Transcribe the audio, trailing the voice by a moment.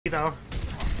though.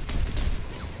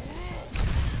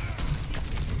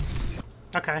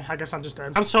 Okay, I guess I'm just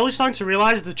dead. I'm slowly starting to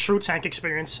realize the true tank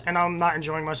experience, and I'm not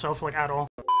enjoying myself, like, at all.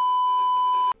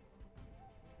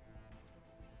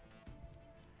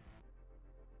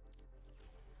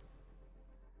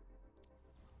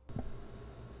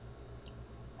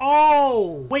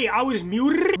 Oh! Wait, I was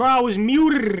muted? Bro, I was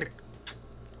muted.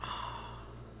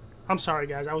 I'm sorry,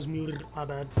 guys. I was muted. My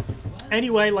bad.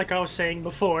 Anyway, like I was saying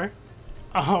before,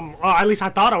 or at least I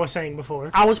thought I was saying before,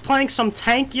 I was playing some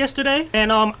tank yesterday,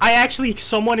 and I actually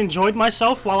somewhat enjoyed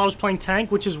myself while I was playing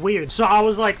tank, which is weird. So I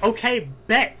was like, okay,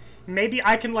 bet. Maybe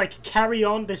I can, like, carry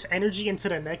on this energy into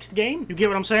the next game. You get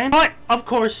what I'm saying? But, of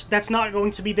course, that's not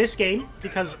going to be this game,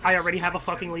 because I already have a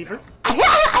fucking lever.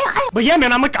 But yeah,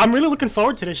 man, I'm really looking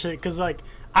forward to this shit, because, like,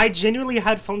 I genuinely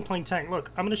had fun playing tank.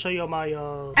 Look, I'm gonna show you my,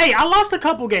 Hey, I lost a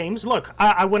couple games. Look,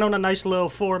 I went on a nice little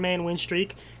 4-man win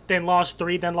streak, then lost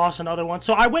 3, then lost another one.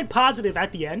 So I went positive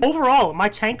at the end. Overall, my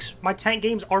tank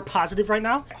games are positive right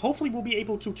now. Hopefully, we'll be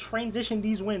able to transition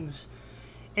these wins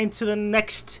into the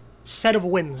next set of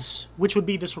wins, which would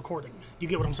be this recording. You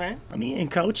get what I'm saying? Let me in,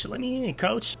 coach. Let me in,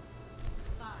 coach.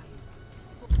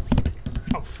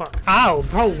 Oh, fuck. Ow,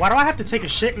 bro, why do I have to take a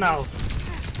shit now?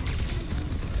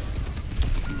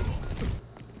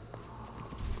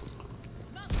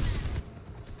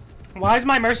 Why is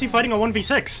my Mercy fighting a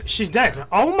 1v6? She's dead.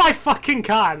 Oh my fucking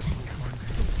god.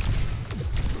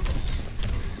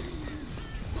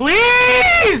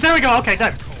 Please! There we go. Okay,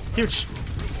 dead. Huge.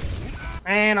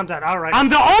 And I'm dead. Alright. I'm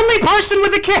the only person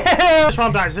with a kill! This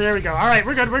round dies. There we go. Alright,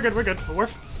 we're good. We're good. We're good.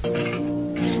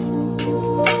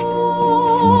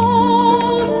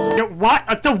 Yo, what?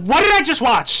 What did I just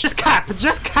watch? Just cap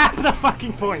the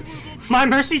fucking point. My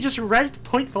Mercy just rezzed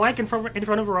point blank in front of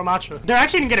a ramattra. They're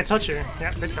actually gonna get a touch here.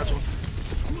 Yeah, they touch him.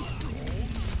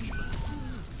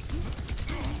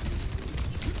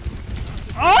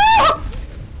 Oh!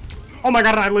 Oh my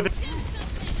god, I live it.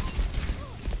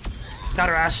 Got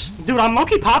her ass. Dude, I'm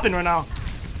low-key popping right now.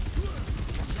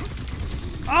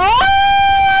 Oh!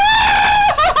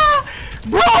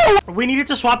 Bro! We needed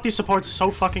to swap these supports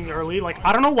so fucking early. Like,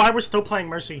 I don't know why we're still playing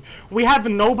Mercy. We have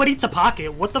nobody to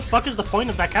pocket. What the fuck is the point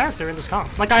of that character in this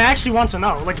comp? Like, I actually want to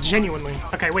know. Like, genuinely.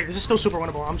 Okay, wait. This is still super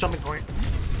winnable. I'm jumping point.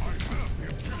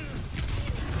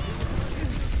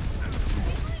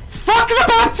 Fuck the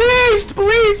Baptiste!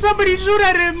 Please, somebody shoot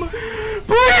at him!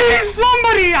 Please,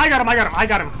 somebody! I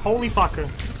got him. Holy fuck.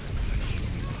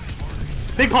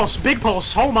 Big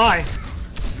pulse. Oh my.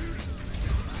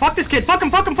 Fuck this kid. Fuck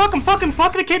him. Fuck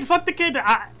the kid.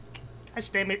 Gosh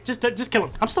damn it. Just kill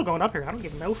him. I'm still going up here. I don't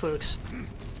give no fucks.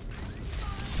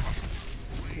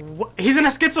 What? He's in a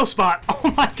schizo spot.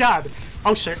 Oh my god.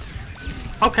 Oh shit.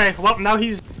 Okay, well, now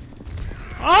he's...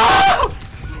 Oh!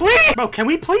 Please! Bro, can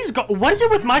we please go? What is it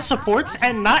with my supports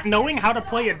and not knowing how to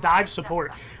play a dive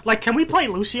support? Like, can we play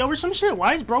Lucio or some shit?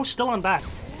 Why is bro still on back?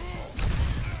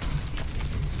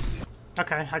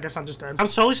 Okay, I guess I'm just dead. I'm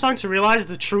slowly starting to realize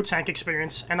the true tank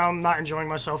experience, and I'm not enjoying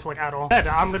myself, like, at all. Dead.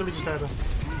 I'm literally just dead.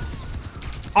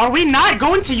 Are we not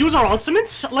going to use our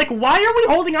ultimates? Like, why are we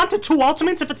holding on to 2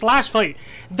 ultimates if it's last fight?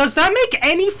 Does that make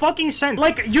any fucking sense?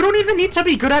 Like, you don't even need to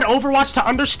be good at Overwatch to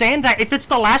understand that if it's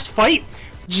the last fight,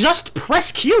 just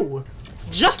press Q.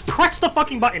 Just press the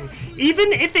fucking button.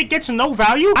 Even if it gets no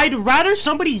value, I'd rather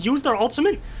somebody use their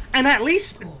ultimate and at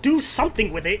least do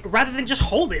something with it rather than just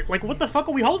hold it. Like, what the fuck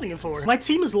are we holding it for? My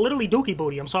team is literally dookie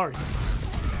booty. I'm sorry.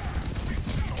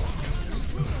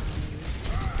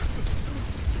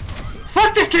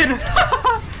 Fuck this kid!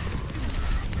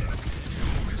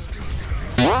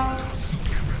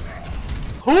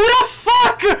 Who the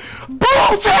fuck?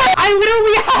 Bolton! I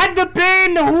literally had the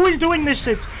pin! Who is doing this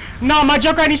shit? No, my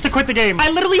Joker needs to quit the game. I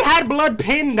literally had blood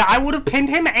pinned. I would have pinned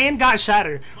him and got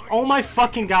shattered. Oh my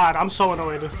fucking god, I'm so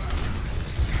annoyed.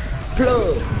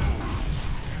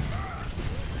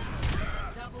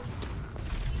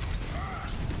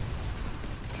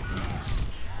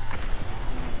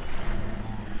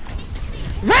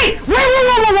 Wait,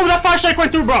 whoa, that fire strike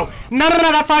went through, bro. No,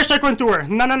 that fire strike went through her.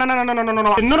 No,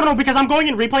 because I'm going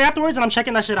in replay afterwards and I'm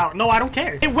checking that shit out. No, I don't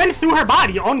care. It went through her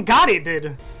body. On God, it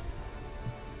did.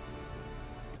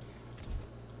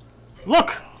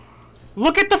 Look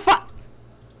at the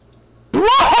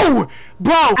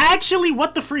Bro, actually,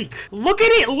 what the freak? Look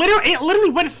at it. It literally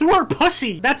went through her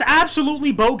pussy. That's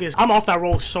absolutely bogus. I'm off that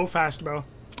roll so fast, bro.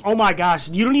 Oh my gosh,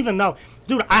 you don't even know.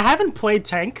 Dude, I haven't played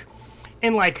tank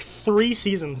in like 3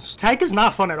 seasons. Tank is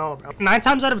not fun at all, bro. 9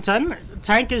 times out of 10,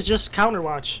 tank is just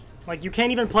counterwatch. Like, you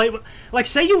can't even play... Like,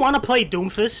 say you want to play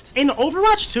Doomfist. In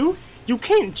Overwatch 2, You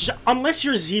can't, unless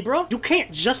you're Zebra, you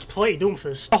can't just play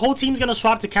Doomfist. The whole team's gonna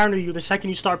swap to counter you the second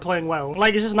you start playing well.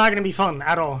 Like, it's just not gonna be fun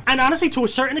at all. And honestly, to a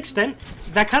certain extent,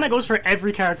 that kind of goes for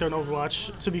every character in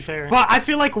Overwatch, to be fair. But I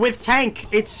feel like with tank,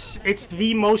 it's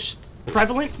the most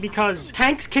prevalent because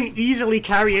tanks can easily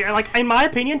carry it. Like, in my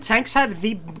opinion, tanks have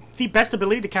the best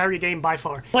ability to carry a game by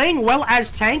far. Playing well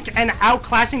as tank and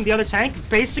outclassing the other tank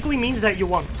basically means that you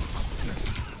won.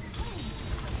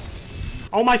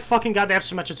 Oh my fucking god, they have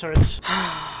Symmetra turrets.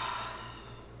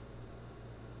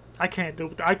 I can't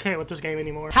with this game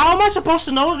anymore. How am I supposed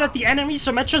to know that the enemy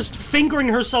Symmetra's fingering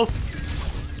herself?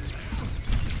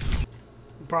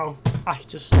 Bro,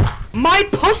 my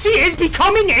pussy is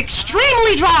becoming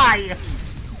extremely dry!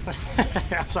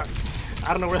 Sorry.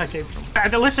 I don't know where that came from.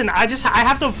 Listen, I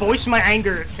have to voice my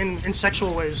anger in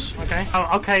sexual ways, okay?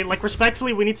 Oh, okay, like,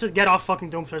 respectfully, we need to get off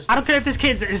fucking Doomfist. I don't care if this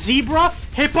kid's zebra,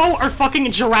 hippo, or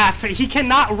fucking giraffe. He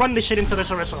cannot run this shit into this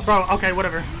Orisa. Bro, okay,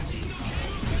 whatever.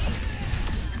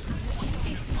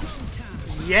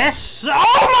 Yes!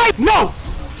 Oh my— No!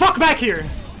 Fuck back here!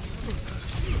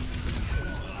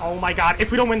 Oh my god,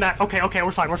 if we don't win that— Okay,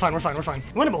 we're fine.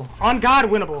 Winnable. On God,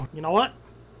 winnable. You know what?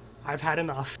 I've had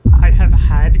enough. I have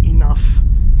had enough.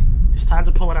 It's time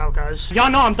to pull it out, guys. Y'all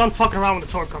know I'm done fucking around when the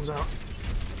Torb comes out.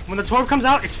 When the Torb comes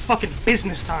out, it's fucking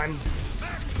business time.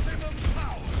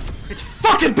 It's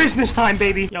fucking business time,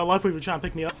 baby! Yo, Lifeweaver trying to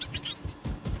pick me up.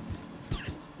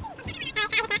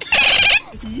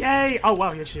 Yay! Oh,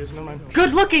 wow, here she is. Never mind.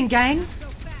 Good looking, gang!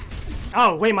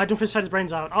 Oh, wait, my Doomfist fed his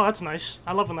brains out. Oh, that's nice.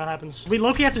 I love when that happens. We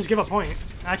low-key have to just give up point.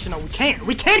 Actually, no, we can't.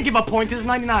 We can't give up point because it's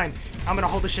 99. I'm gonna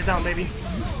hold this shit down, baby.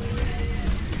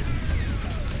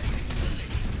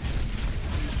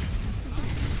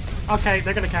 Okay,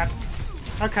 they're gonna cap.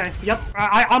 Okay, yep.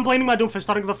 I'm blaming my Doomfist.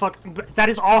 I don't give a fuck. That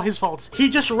is all his fault. He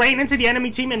just ran into the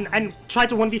enemy team and tried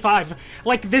to 1v5.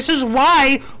 Like, this is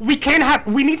why we can't have—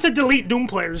 we need to delete Doom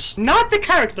players. Not the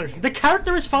character. The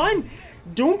character is fine.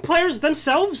 Doom players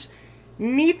themselves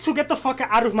need to get the fuck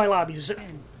out of my lobbies.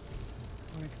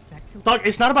 Dog,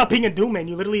 it's not about being a Doom man.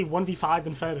 You literally 1v5'd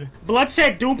and fed. Blood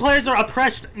said Doom players are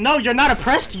oppressed. No, you're not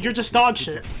oppressed. You're just dog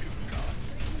shit.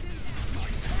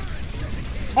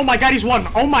 Oh my god, he's won.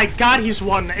 Oh my god, he's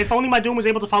won. If only my Doom was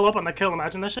able to follow up on that kill.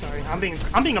 Imagine that shit. Sorry, I'm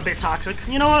being a bit toxic.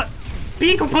 You know what?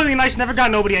 Being completely nice never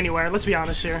got nobody anywhere. Let's be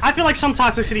honest here. I feel like some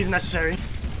toxicity is necessary.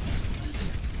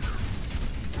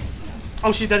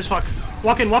 Oh, she's dead as fuck.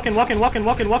 Walking.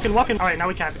 Alright, now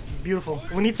we cap it. Beautiful.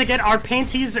 We need to get our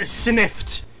panties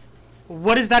sniffed.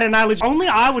 What is that analogy? Only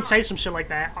I would say some shit like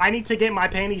that. I need to get my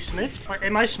panties sniffed?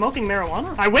 Am I smoking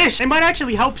marijuana? I wish. It might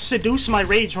actually help seduce my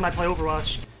rage when I play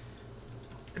Overwatch.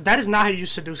 That is not how you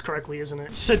seduce correctly, isn't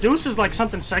it? Seduce is like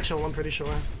something sexual, I'm pretty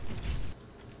sure.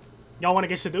 Y'all want to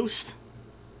get seduced?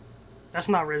 That's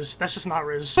not Riz. That's just not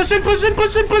Riz. Push in,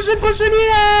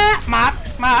 yeah! Mop.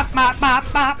 I'm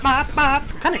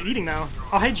kind of eating now.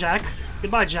 Oh, hey, Jack.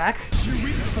 Goodbye, Jack.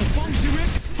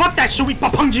 Fuck that Shuit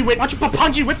Papunji whip. Why don't you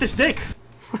Papunji whip this dick?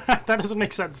 That doesn't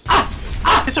make sense.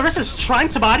 This Orisa's trying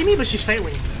to body me, but she's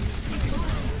failing.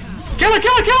 Kill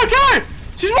her!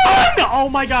 She's won! Oh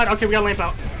my god. Okay, we got lamp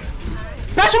out.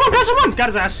 Pass him one! Got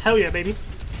his ass. Hell yeah, baby.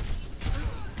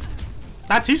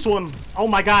 Baptiste won. Oh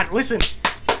my god, listen.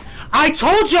 I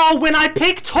told y'all when I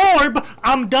picked Torb,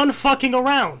 I'm done fucking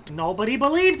around. Nobody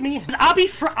believed me.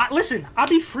 Listen, I'll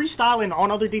be freestyling on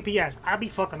other DPS. I'll be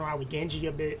fucking around with Genji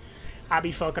a bit. I'll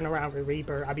be fucking around with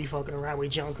Reaper. I'll be fucking around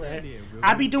with Junkrat.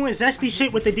 I'll be doing zesty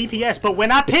shit with the DPS. But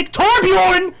when I pick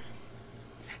Torbjorn,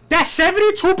 that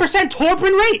 72%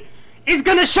 Torbjorn rate is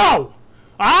gonna show.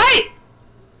 Alright?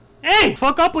 Hey,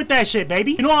 fuck up with that shit,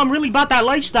 baby. You know I'm really about that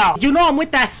lifestyle. You know I'm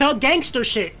with that thug gangster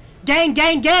shit. Gang.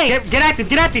 Get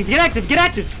active. Yeah, get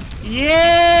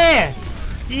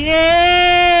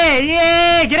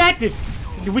active.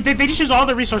 They just use all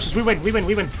the resources. We win.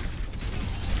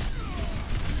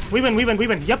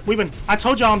 Yep, we win. I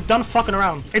told y'all I'm done fucking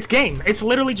around. It's game. It's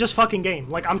literally just fucking game.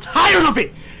 Like, I'm tired of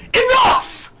it.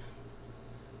 Enough!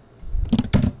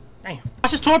 Damn.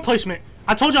 That's just Torb placement.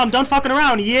 I told you I'm done fucking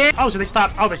around. Yeah. Oh, so they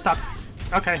stopped. Oh, they stopped.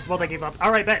 Okay, well they gave up.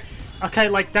 All right, bet. Okay,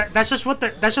 like that's just what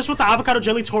the avocado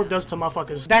jelly Torb does to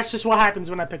motherfuckers. That's just what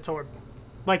happens when I pick Torb.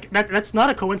 Like that's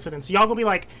not a coincidence. Y'all gonna be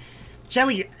like,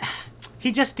 Jelly,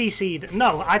 he just DC'd.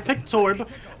 No, I picked Torb.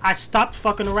 I stopped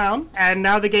fucking around, and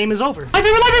now the game is over.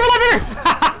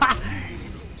 Lifeweaver!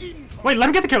 Wait, let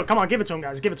him get the kill. Come on, give it to him,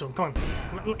 guys. Give it to him. Come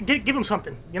on, give him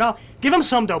something. You know, give him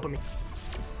some dopamine.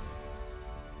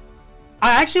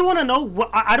 I actually want to know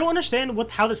what I don't understand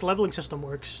how this leveling system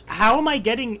works. How am I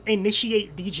getting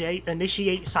initiate DJ,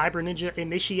 initiate cyber ninja,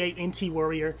 initiate NT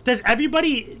warrior? Does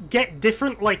everybody get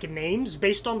different like names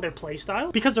based on their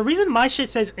playstyle? Because the reason my shit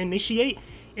says initiate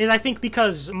is I think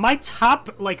because my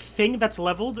top like thing that's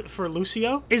leveled for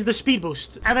Lucio is the speed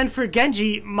boost, and then for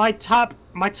Genji my top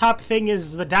thing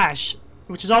is the dash,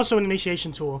 which is also an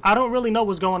initiation tool. I don't really know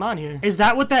what's going on here. Is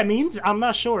that what that means? I'm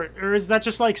not sure. Or is that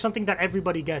just like something that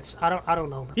everybody gets? I don't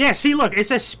know. Yeah, see, look, it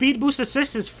says speed boost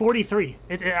assist is 43.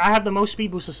 I have the most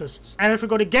speed boost assists. And if we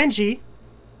go to Genji,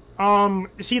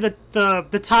 see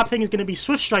the top thing is gonna be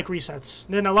swift strike resets.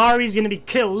 Then Alari is gonna be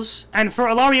kills. And for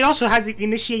Alari, it also has the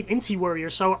initiate Inti warrior.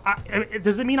 So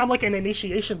does it mean I'm like an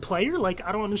initiation player? Like,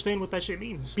 I don't understand what that shit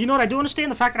means. But you know what? I do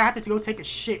understand the fact that I have to go take a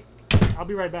shit. I'll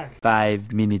be right back.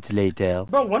 5 minutes later.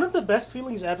 Bro, one of the best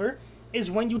feelings ever is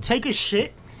when you take a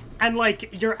shit and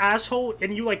like your asshole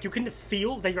and you can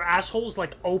feel that your asshole's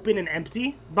like open and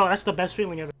empty. Bro, that's the best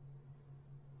feeling ever.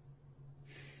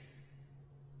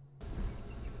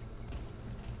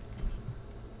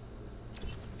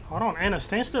 Hold on, Anna,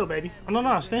 stand still, baby. Oh,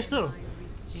 no, stand still.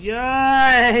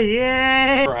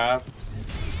 Yeah. Perhaps.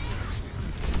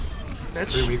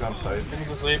 Bitch. 3 week on site.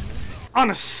 Sleep.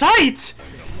 On site?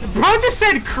 Bro just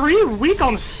said Kree weak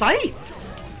on site?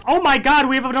 Oh my god,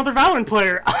 we have another Valorant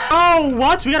player. Oh,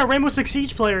 what? We got a Rainbow Six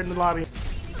Siege player in the lobby.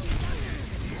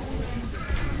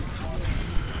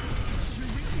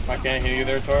 I can't hear you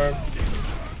there, Torb.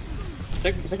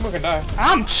 Sigma can die.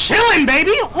 I'm chilling,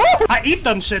 baby! Woo! I eat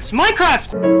them shits.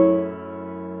 Minecraft!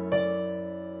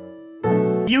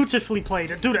 Beautifully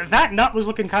played. Dude, that nut was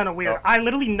looking kind of weird. I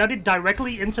literally nutted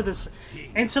directly into the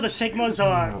Sigma's,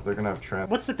 they're gonna have trans.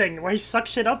 what's the thing? Where he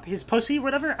sucks shit up? His pussy,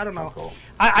 whatever? I don't know.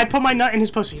 I put my nut in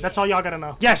his pussy. That's all y'all gotta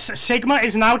know. Yes, Sigma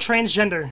is now transgender.